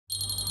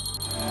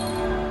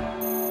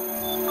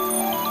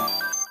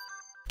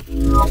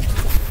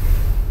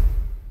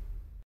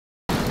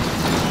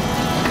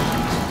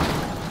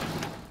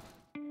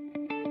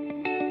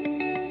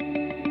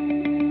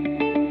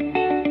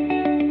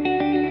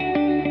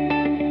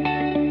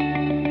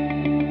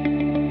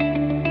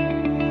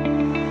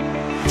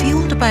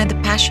Fueled by the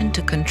passion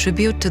to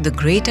contribute to the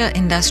greater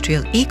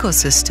industrial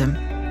ecosystem,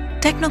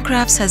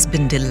 Technocrafts has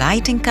been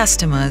delighting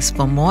customers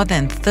for more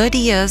than 30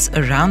 years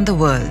around the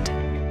world.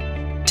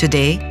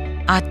 Today,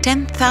 our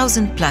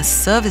 10,000 plus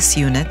service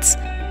units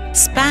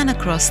span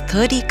across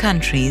 30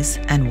 countries,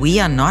 and we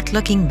are not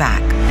looking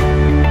back.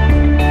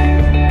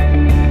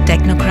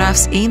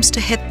 Technocrafts aims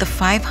to hit the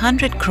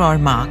 500 crore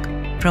mark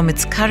from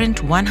its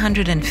current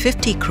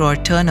 150 crore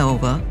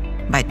turnover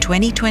by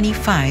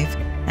 2025,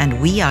 and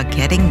we are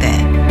getting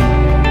there.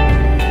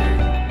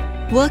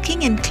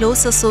 Working in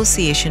close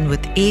association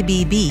with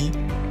ABB,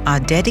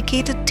 our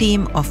dedicated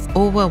team of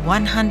over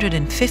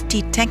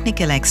 150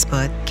 technical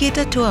experts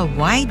cater to a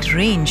wide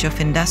range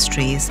of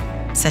industries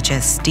such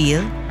as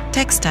steel,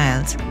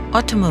 textiles,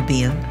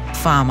 automobile,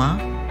 pharma,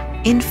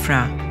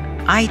 infra,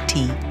 IT,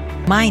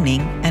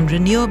 mining and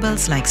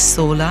renewables like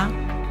solar,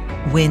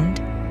 wind,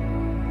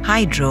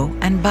 hydro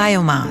and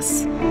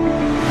biomass.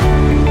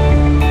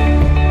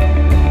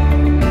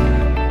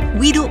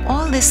 We do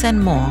all this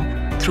and more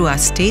through our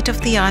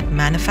state-of-the-art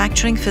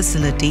manufacturing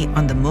facility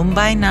on the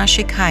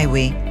Mumbai-Nashik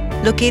Highway,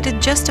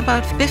 located just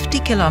about 50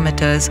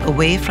 kilometers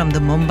away from the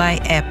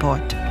Mumbai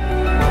airport.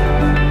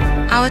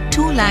 Our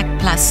 2 lakh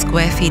plus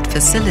square feet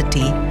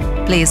facility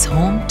plays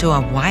home to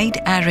a wide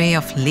array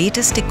of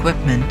latest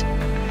equipment,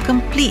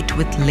 complete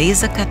with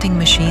laser cutting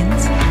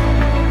machines,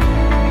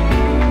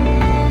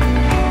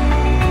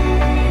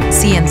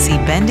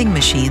 CNC bending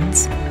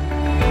machines,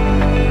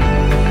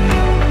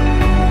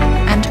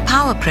 and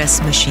power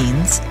press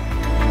machines,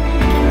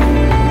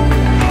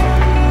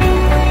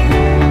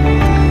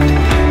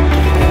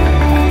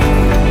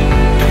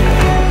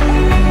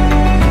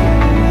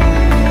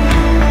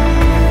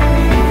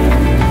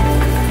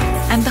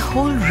 and the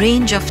whole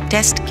range of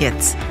test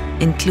kits,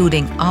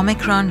 including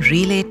Omicron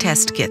relay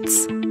test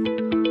kits.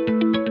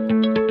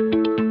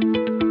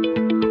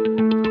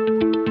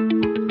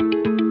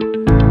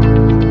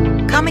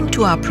 Coming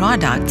to our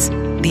products,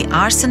 the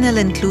arsenal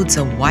includes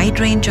a wide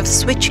range of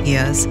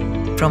switchgears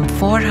from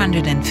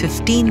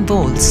 415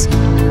 volts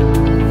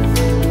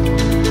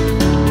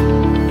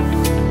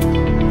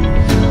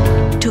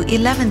to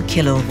 11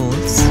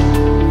 kilovolts,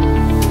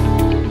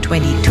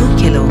 22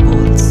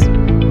 kilovolts,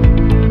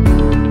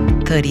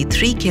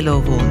 33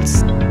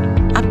 kilovolts,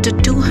 up to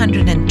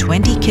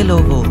 220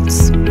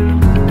 kilovolts.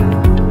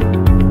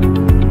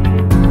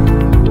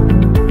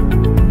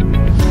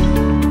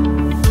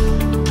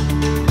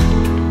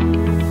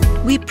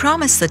 We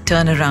promise a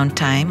turnaround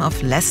time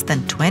of less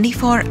than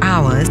 24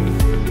 hours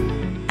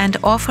and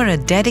offer a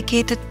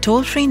dedicated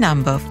toll-free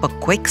number for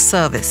quick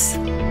service.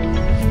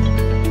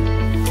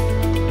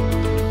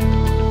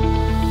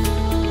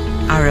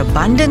 Our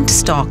abundant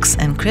stocks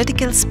and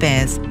critical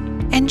spares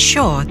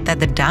ensure that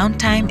the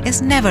downtime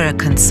is never a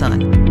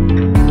concern.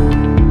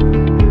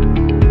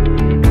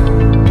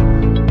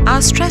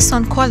 Our stress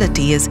on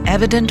quality is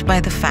evident by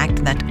the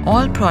fact that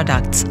all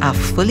products are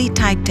fully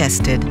type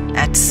tested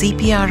at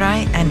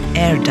CPRI and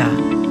ERDA.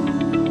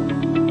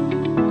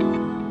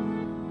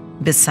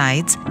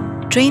 Besides,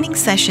 training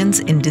sessions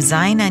in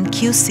design and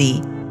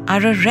QC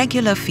are a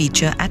regular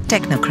feature at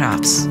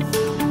Technocrafts.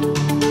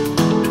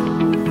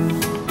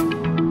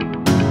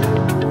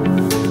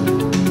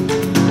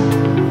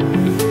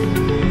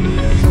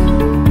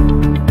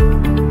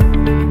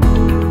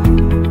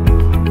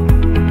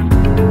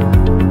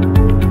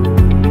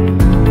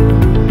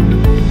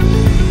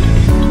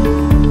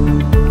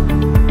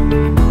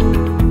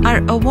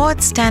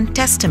 Awards stand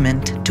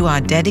testament to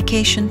our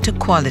dedication to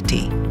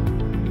quality.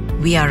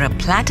 We are a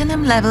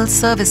platinum-level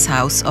service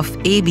house of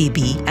ABB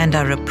and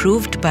are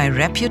approved by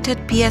reputed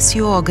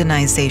PSU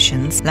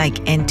organizations like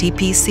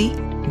NTPC,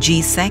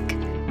 GSEC,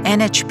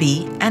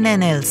 NHP and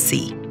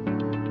NLC.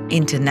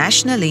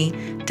 Internationally,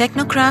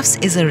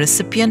 Technocrafts is a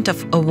recipient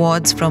of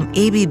awards from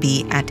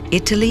ABB at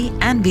Italy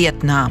and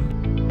Vietnam.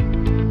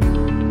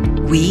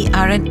 We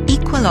are an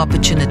equal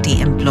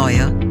opportunity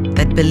employer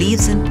that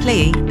believes in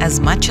play as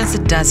much as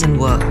it does in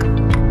work.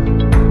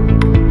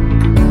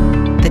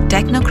 The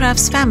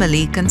Technocrafts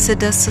family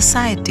considers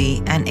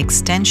society an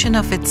extension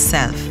of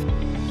itself.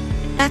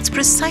 That's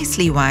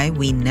precisely why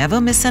we never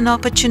miss an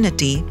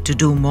opportunity to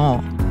do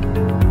more.